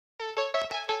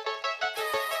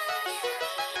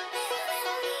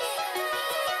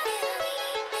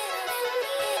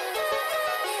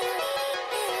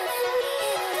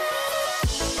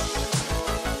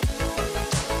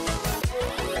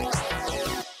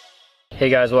Hey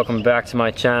guys, welcome back to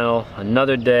my channel.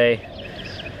 Another day.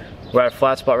 We're at a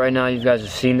flat spot right now. You guys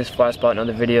have seen this flat spot in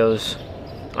other videos.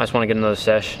 I just want to get another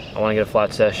sesh. I want to get a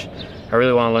flat sesh. I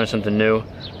really want to learn something new.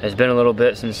 It's been a little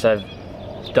bit since I've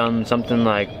done something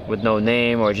like with no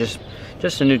name or just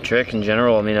a new trick in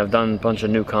general. I mean, I've done a bunch of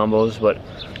new combos, but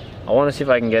I want to see if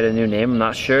I can get a new name. I'm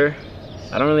not sure.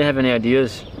 I don't really have any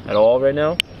ideas at all right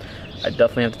now. I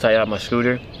definitely have to tighten out my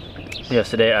scooter.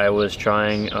 Yesterday I was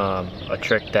trying a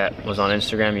trick that was on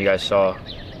Instagram. You guys saw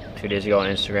 2 days ago on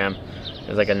Instagram. It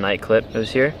was like a night clip. It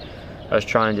was here. I was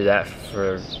trying to do that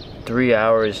for 3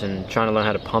 hours and trying to learn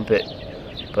how to pump it.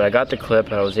 But I got the clip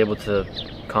and I was able to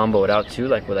combo it out too,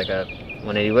 like with like a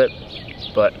 180 whip.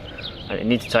 But I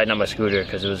need to tighten up my scooter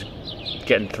because it was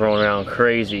getting thrown around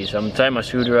crazy. So I'm gonna tighten my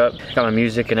scooter up, got my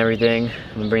music and everything.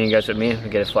 I'm gonna bring you guys with me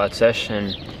and get a flat sesh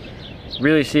and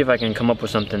really see if I can come up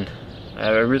with something.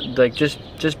 Like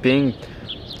just being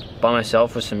by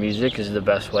myself with some music is the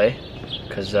best way,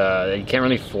 because you can't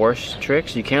really force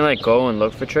tricks. You can't like go and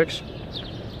look for tricks.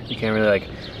 You can't really like,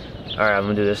 all right, I'm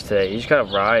gonna do this today. You just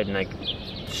gotta ride and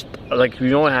like you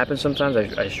know what happens sometimes?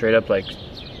 I straight up like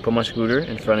put my scooter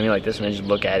in front of me like this and I just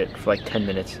look at it for like 10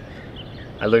 minutes.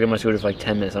 I look at my scooter for like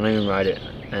 10 minutes. I don't even ride it,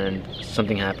 and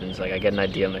something happens. Like I get an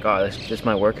idea. I'm like, oh, this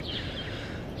might work.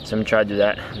 So I'm gonna try to do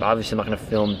that. But obviously I'm not gonna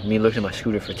film me looking at my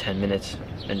scooter for 10 minutes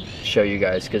and show you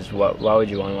guys, because why would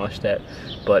you want to watch that?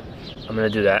 But I'm gonna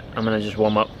do that. I'm gonna just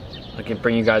warm up. I can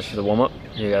bring you guys for the warm up.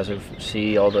 You guys will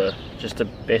see all the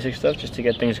basic stuff just to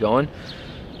get things going.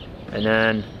 And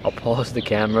then I'll pause the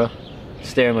camera,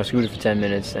 stare at my scooter for 10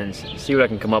 minutes and see what I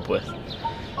can come up with.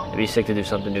 It'd be sick to do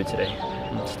something new today.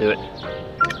 Let's do it.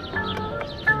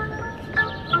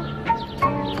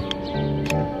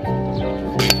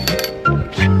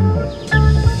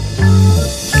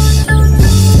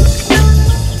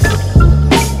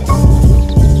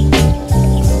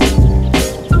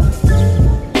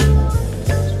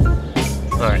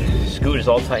 Scooter's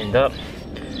all tightened up.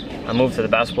 I moved to the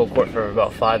basketball court for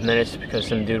about 5 minutes because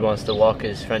some dude wants to walk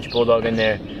his French Bulldog in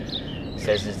there.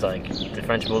 Says it's like the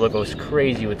French Bulldog goes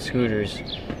crazy with scooters.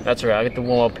 That's right, I get the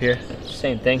warm up here.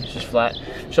 Same thing, it's just flat.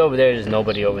 So over there's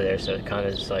nobody over there, so it kind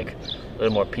of is like a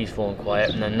little more peaceful and quiet,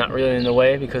 and then not really in the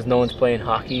way because no one's playing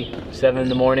hockey 7 in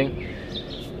the morning.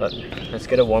 But let's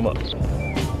get a warm up.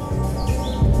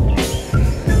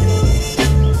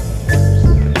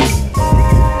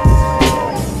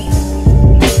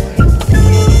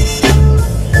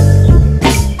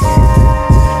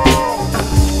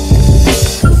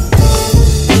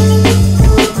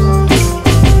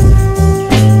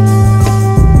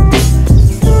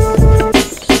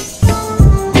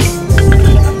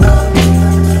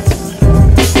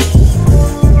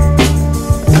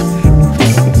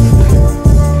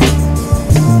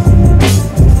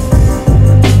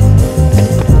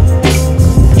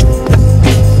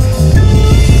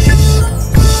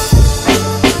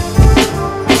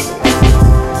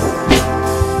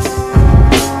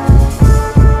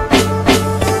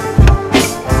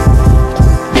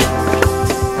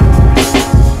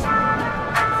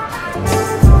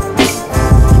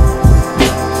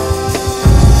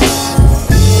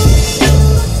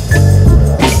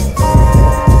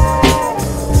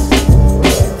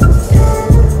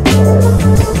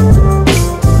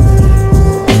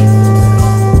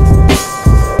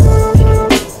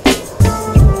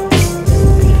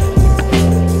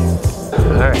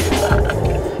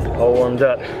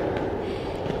 Up.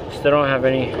 Still don't have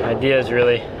any ideas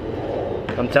really.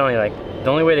 I'm telling you, like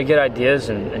the only way to get ideas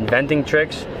and inventing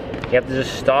tricks, you have to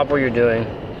just stop what you're doing,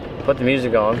 put the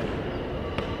music on,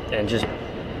 and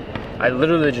I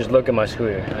literally just look at my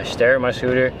scooter. I stare at my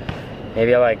scooter.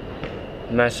 Maybe I like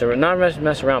mess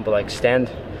around, but like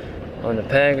stand on the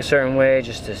peg a certain way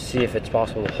just to see if it's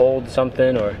possible to hold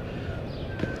something, or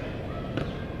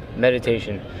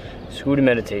meditation, scooter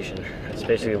meditation. That's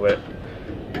basically what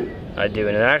I do,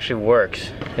 and it actually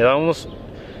works. It almost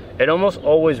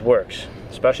always works,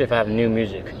 especially if I have new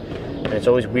music. And it's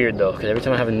always weird though, because every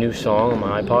time I have a new song on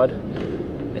my iPod,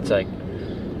 it's like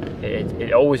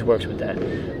it always works with that.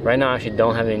 Right now I actually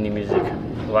don't have any new music.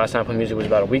 The last time I put music was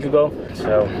about a week ago,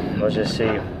 so let's just see.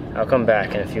 I'll come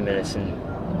back in a few minutes and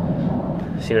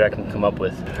see what I can come up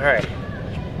with. All right,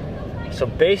 so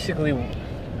basically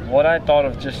what I thought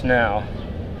of just now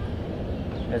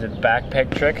is a back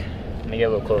peg trick. Let me get a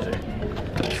little closer.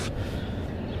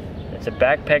 It's a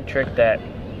back peg trick that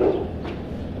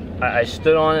I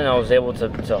stood on and I was able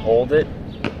to hold it,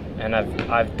 and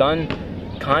I've done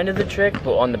kind of the trick,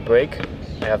 but on the brake.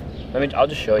 I'll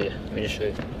just show you. Let me just show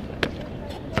you.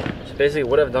 So basically,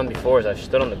 what I've done before is I've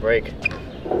stood on the brake,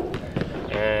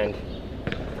 and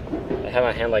I have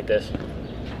my hand like this,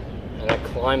 and I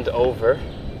climbed over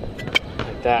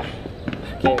like that.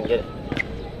 I can't even get it.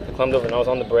 I climbed over and I was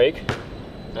on the brake,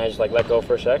 and I just like let go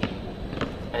for a sec,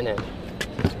 and then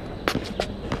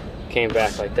came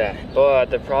back like that.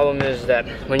 But the problem is that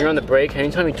when you're on the brake,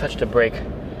 anytime you touch the brake,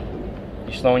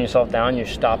 you're slowing yourself down, you're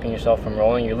stopping yourself from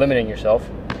rolling, you're limiting yourself.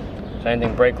 So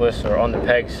anything brakeless or on the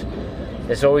pegs,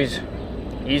 it's always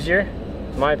easier,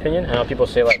 in my opinion. I know people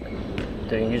say like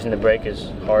using the brake is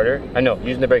harder. I know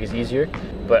using the brake is easier,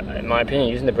 but in my opinion,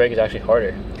 using the brake is actually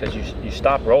harder because you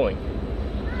stop rolling.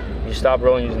 You stop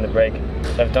rolling using the brake.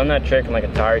 So I've done that trick in like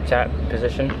a tire tap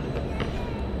position,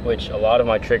 which a lot of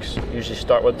my tricks usually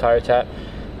start with tire tap,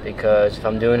 because if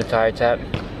I'm doing a tire tap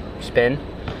spin,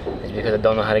 it's because I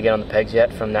don't know how to get on the pegs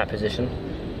yet from that position.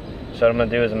 So what I'm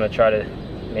gonna do is I'm gonna try to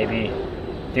maybe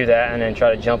do that and then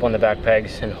try to jump on the back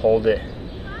pegs and hold it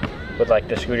with like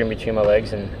the scooter in between my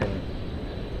legs and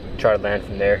try to land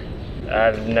from there.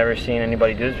 I've never seen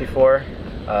anybody do this before.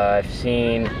 I've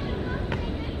seen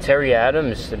Terry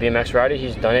Adams, the BMX rider,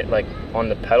 he's done it like on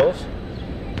the pedals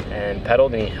and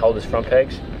pedaled and he held his front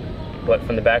pegs. But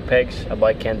from the back pegs, a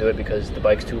bike can't do it because the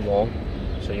bike's too long,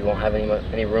 so you won't have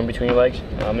any room between your legs.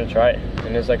 I'm gonna try it.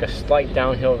 And there's like a slight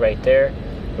downhill right there,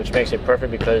 which makes it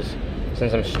perfect because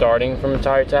since I'm starting from a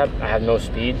tire tap, I have no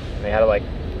speed. I had to like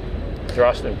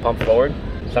thrust and pump forward.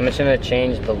 So I'm just gonna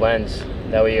change the lens.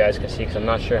 That way you guys can see, because I'm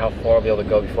not sure how far I'll be able to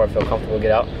go before I feel comfortable to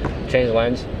get out. Change the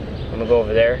lens. I'm gonna go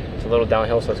over there. It's a little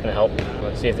downhill, so it's gonna help.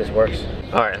 Let's see if this works.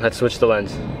 All right, let's switch the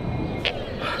lens.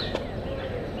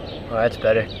 Oh, that's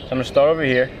better. So I'm gonna start over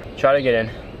here, try to get in.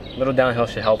 A little downhill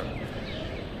should help.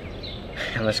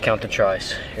 And let's count the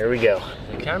tries. Here we go.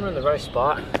 The camera in the right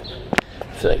spot.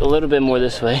 I feel like a little bit more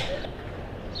this way.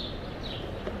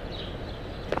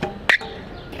 All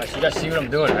right, so you guys see what I'm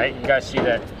doing, right? You guys see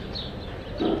that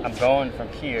I'm going from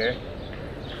here,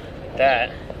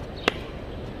 that,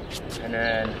 and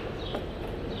then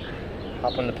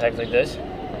hop on the pegs like this,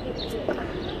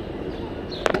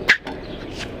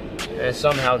 and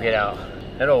somehow get out.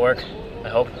 It'll work, I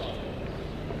hope.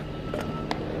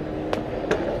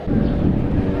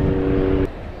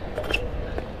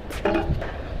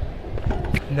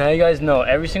 Now you guys know,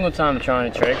 every single time I'm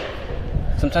trying a trick,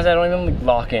 sometimes I don't even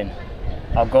lock in.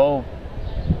 I'll go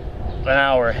an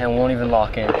hour and won't even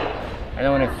lock in. And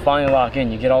then when I finally lock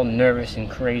in, you get all nervous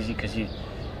and crazy because you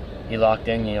locked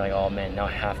in and you're like, oh man, now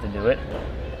I have to do it.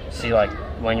 See, like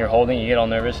when you're holding, you get all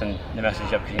nervous and it messes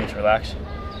you up because you need to relax.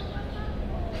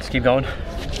 Let's keep going. I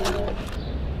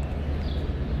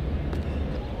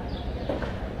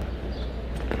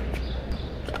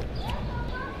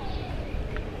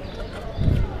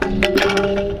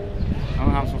don't know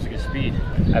how I'm supposed to get speed.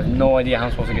 I have no idea how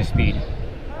I'm supposed to get speed.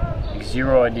 Like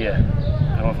zero idea.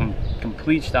 I went from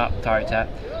complete stop tire tap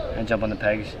and jump on the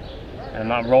pegs, and I'm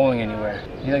not rolling anywhere.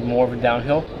 I need like more of a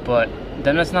downhill, but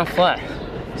then it's not flat.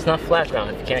 It's not flat down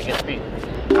if you can't get speed.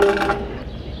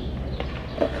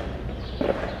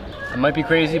 I might be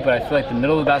crazy, but I feel like the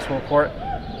middle of the basketball court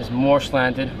is more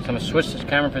slanted. So I'm gonna switch the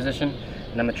camera position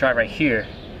and I'm gonna try it right here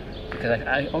because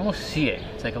I almost see it.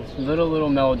 It's like a little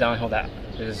mellow downhill that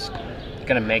is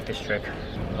gonna make this trick.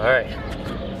 All right.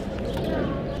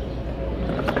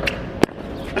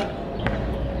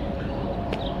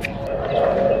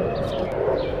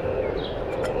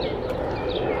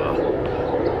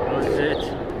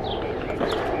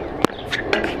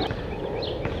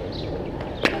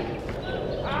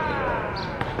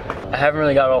 I haven't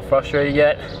really got all frustrated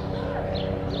yet,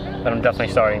 but I'm definitely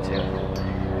starting to.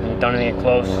 When you don't even get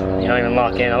close, you don't even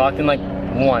lock in. I locked in like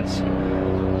once,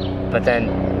 but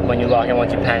then when you lock in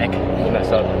once, you panic and you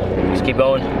mess up. Just keep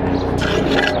going.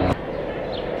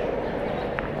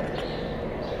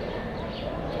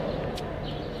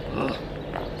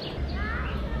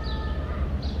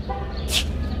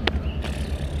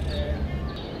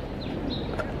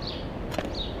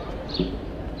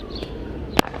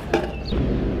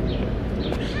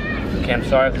 Okay, I'm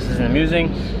sorry if this isn't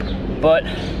amusing, but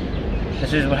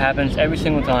this is what happens every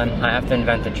single time I have to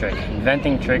invent a trick.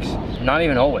 Inventing tricks, not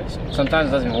even always. Sometimes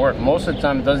it doesn't even work. Most of the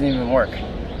time it doesn't even work.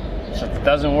 So if it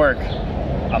doesn't work,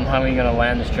 I'm how are you gonna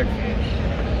land this trick for you?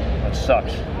 Which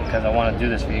sucks, because I wanna do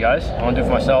this for you guys. I wanna do it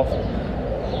for myself.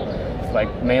 Like,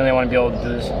 mainly I wanna be able to do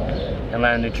this and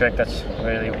land a new trick. That's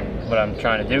really what I'm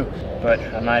trying to do. But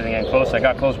I'm not even getting close. I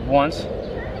got close once,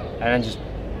 and then just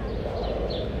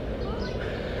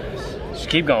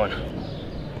keep going.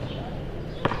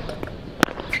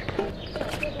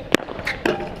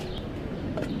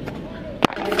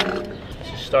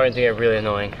 It's starting to get really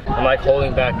annoying. I'm like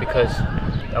holding back because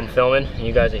I'm filming and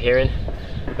you guys are hearing,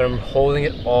 but I'm holding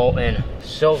it all in.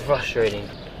 So frustrating.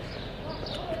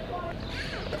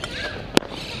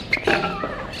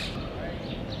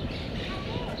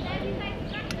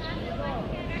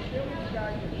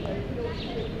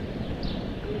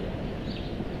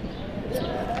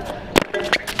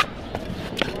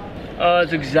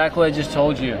 That's exactly what I just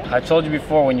told you. I told you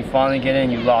before, when you finally get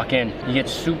in, you lock in. You get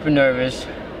super nervous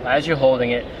as you're holding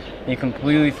it. You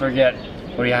completely forget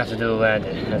what you have to do to land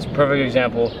it. And that's a perfect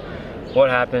example of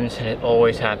what happens, and it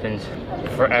always happens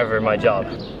forever in my job.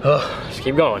 Let's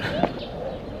keep going.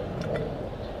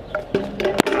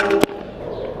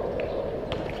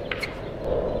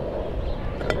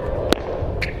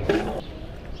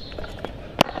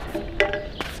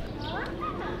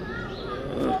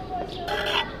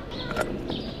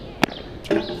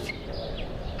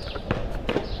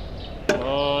 Come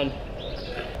on.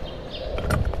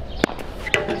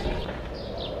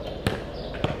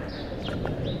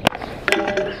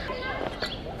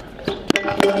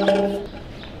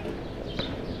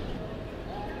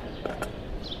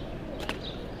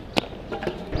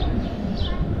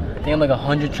 I think I'm like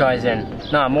 100 tries in.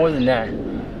 Nah, more than that.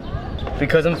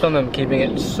 Because I'm filming, I'm keeping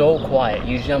it so quiet.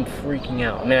 Usually I'm freaking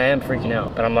out. I mean, I am freaking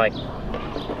out, but I'm like,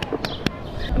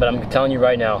 but I'm telling you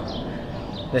right now,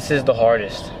 this is the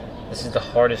hardest. This is the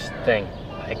hardest thing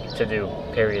to do,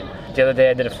 period. The other day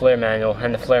I did a flare manual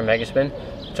and the flare mega spin.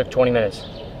 It took 20 minutes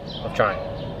of trying.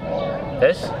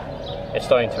 This, it's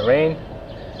starting to rain.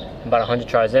 I'm about 100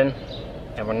 tries in,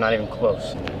 and we're not even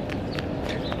close.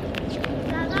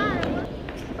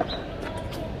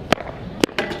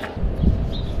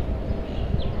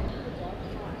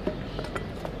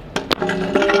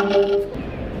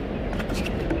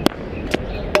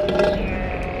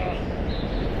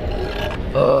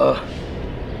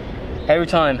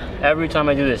 Every time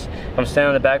I do this, I'm standing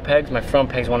on the back pegs, my front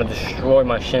pegs want to destroy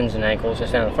my shins and ankles. I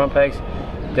stand on the front pegs,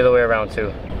 the other way around too.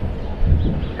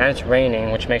 And it's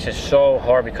raining, which makes it so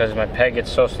hard because my peg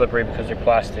gets so slippery because they're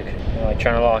plastic. I'm like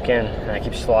trying to lock in, and I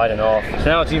keep sliding off. So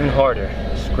now it's even harder.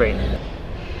 It's great.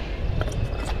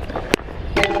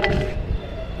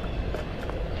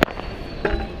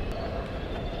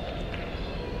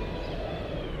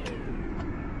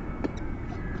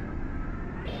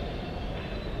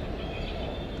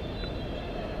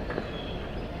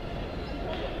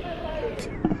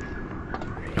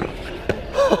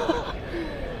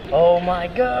 Oh my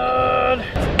god!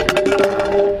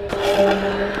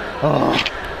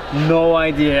 Oh, no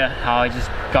idea how I just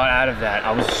got out of that.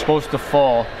 I was supposed to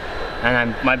fall,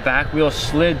 and my back wheel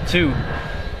slid too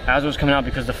as it was coming out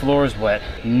because the floor is wet.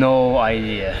 No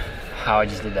idea how I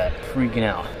just did that. Freaking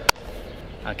out.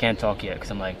 I can't talk yet because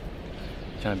I'm like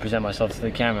trying to present myself to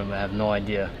the camera, but I have no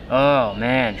idea. Oh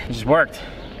man, it just worked.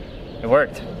 It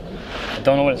worked. I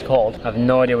don't know what it's called. I have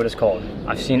no idea what it's called.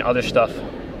 I've seen other stuff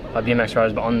by BMX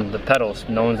riders, but on the pedals,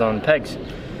 no one's on the pegs.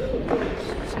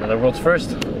 It's another world's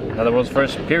first. Another world's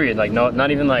first, period. Like, no, not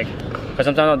even like, because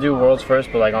sometimes I'll do world's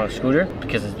first, but like on a scooter,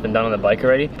 because it's been done on the bike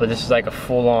already. But this is like a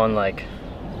full-on, like,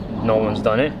 no one's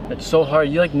done it. It's so hard.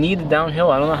 You like need the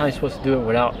downhill. I don't know how you're supposed to do it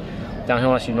without downhill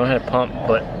unless you know how to pump,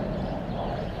 but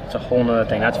it's a whole nother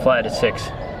thing. That's flat at 6.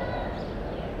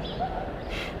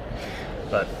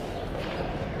 But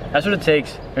that's what it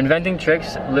takes. Inventing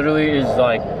tricks literally is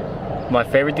like my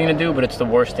favorite thing to do, but it's the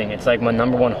worst thing. It's like my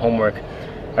 #1 homework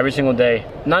every single day.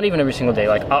 Not even every single day.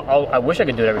 Like I wish I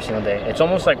could do it every single day. It's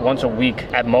almost like once a week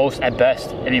at most, at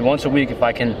best. Maybe once a week if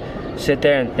I can sit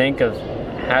there and think of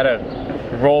how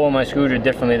to roll on my scooter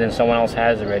differently than someone else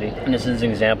has already. And this is an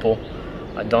example.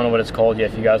 I don't know what it's called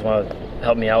yet. If you guys want to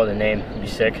help me out with a name, it'd be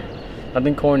sick.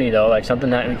 Nothing corny though, like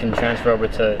something that we can transfer over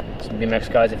to BMX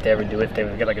guys if they ever do it, if they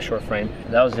get like a short frame.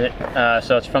 That was it.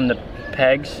 So it's from the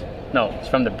pegs, no, it's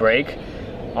from the brake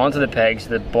onto the pegs,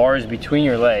 the bar is between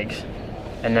your legs,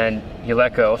 and then you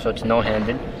let go, so it's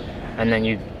no-handed, and then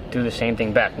you do the same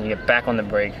thing back, and you get back on the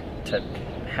brake to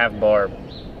half bar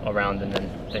around, and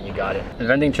then you got it.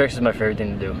 Inventing tricks is my favorite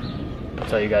thing to do. I'll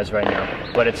tell you guys right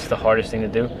now, but it's the hardest thing to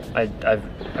do. I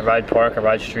ride park, I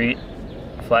ride street.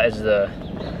 Flat is the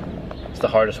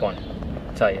hardest one,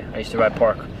 I'll tell you. I used to ride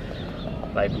park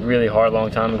like really hard a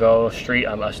long time ago. Street,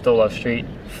 I still love street.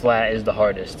 Flat is the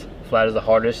hardest. Flat is the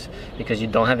hardest because you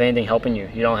don't have anything helping you.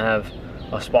 You don't have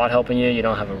a spot helping you, you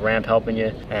don't have a ramp helping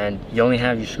you, and you only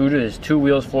have your scooter. There's 2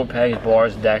 wheels, 4 pegs,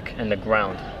 bars, deck, and the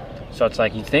ground. So it's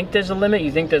like you think there's a limit,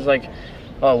 you think there's like,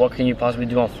 oh, what can you possibly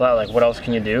do on flat? Like, what else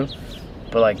can you do?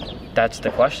 But like, that's the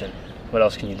question. What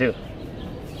else can you do?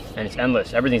 And it's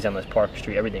endless. Everything's endless, park,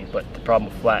 street, everything. But the problem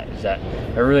with flat is that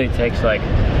it really takes like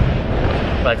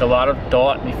a lot of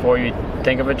thought before you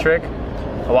think of a trick.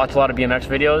 I watch a lot of BMX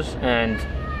videos and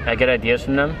I get ideas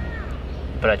from them,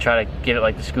 but I try to give it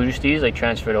like the scooter steez, like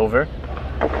transfer it over,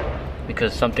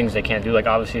 because some things they can't do. Like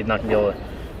obviously you're not gonna be able to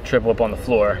triple up on the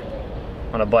floor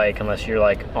on a bike unless you're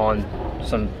like on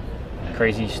some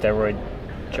crazy steroid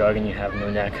drug and you have no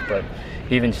neck. But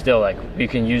even still, like you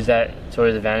can use that to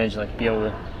his advantage, like be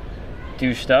able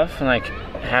do stuff and like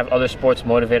have other sports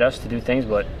motivate us to do things,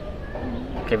 but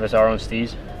give us our own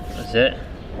steez. That's it.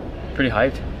 Pretty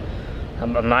hyped.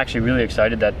 I'm actually really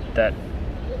excited that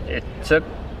it took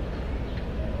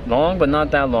long, but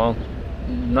not that long.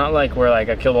 Not like where like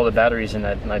I killed all the batteries in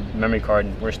my memory card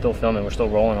and we're still filming, we're still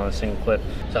rolling on a single clip.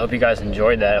 So I hope you guys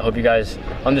enjoyed that. I hope you guys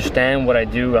understand what I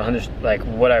do, like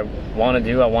what I want to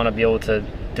do. I want to be able to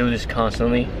do this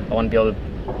constantly. I want to be able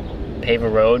to pave a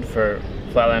road for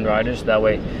flatland riders. That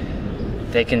way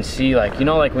they can see, like, you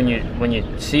know, like when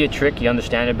you see a trick, you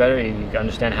understand it better, you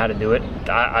understand how to do it.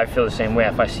 I feel the same way.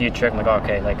 If I see a trick, I'm like, oh,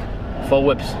 okay, like full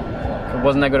whips. It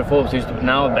wasn't that good at full whips.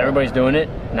 Now everybody's doing it,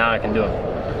 now I can do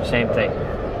them. Same thing.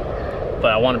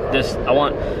 But I want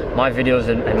my videos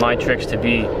and my tricks to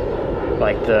be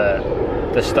like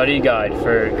the study guide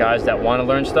for guys that want to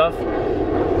learn stuff,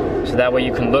 so that way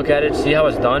you can look at it, see how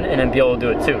it's done, and then be able to do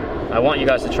it too. I want you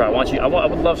guys to try. I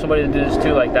would love somebody to do this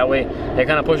too. Like that way, it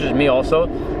kind of pushes me also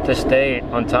to stay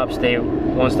on top, stay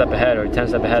 1 step ahead or 10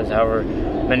 steps ahead, however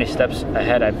many steps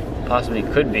ahead I possibly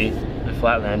could be in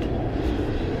flatland.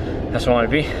 That's what I want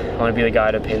to be. I want to be the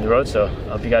guy to pave the road. So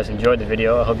I hope you guys enjoyed the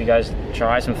video. I hope you guys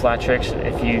try some flat tricks.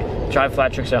 If you try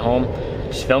flat tricks at home,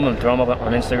 just film them, throw them up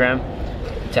on Instagram,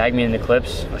 tag me in the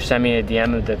clips, or send me a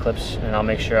DM of the clips, and I'll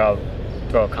make sure I'll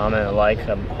throw a comment, a like.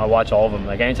 I'll watch all of them.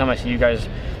 Like anytime I see you guys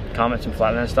comment some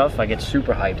flatland stuff, I get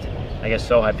super hyped. I get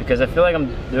so hyped because I feel like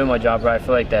I'm doing my job right. I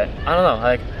feel like that, I don't know,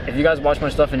 like if you guys watch my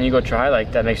stuff and then you go try,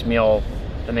 like that makes me all,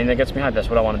 I mean, that gets me hyped. That's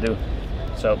what I want to do.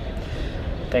 So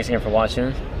thanks again for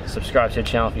watching. Subscribe to the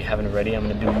channel if you haven't already. I'm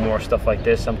going to do more stuff like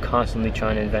this. I'm constantly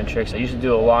trying to invent tricks. I used to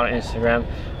do a lot on Instagram.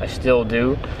 I still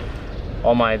do.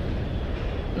 All my,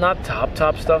 not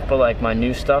top stuff, but like my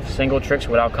new stuff, single tricks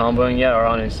without comboing yet, are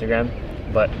on Instagram.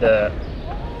 But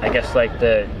I guess like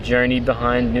the journey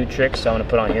behind new tricks I want to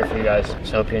put on here for you guys.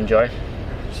 So I hope you enjoy.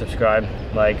 Subscribe,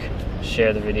 like,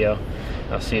 share the video.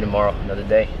 I'll see you tomorrow, another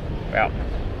day. We're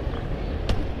out.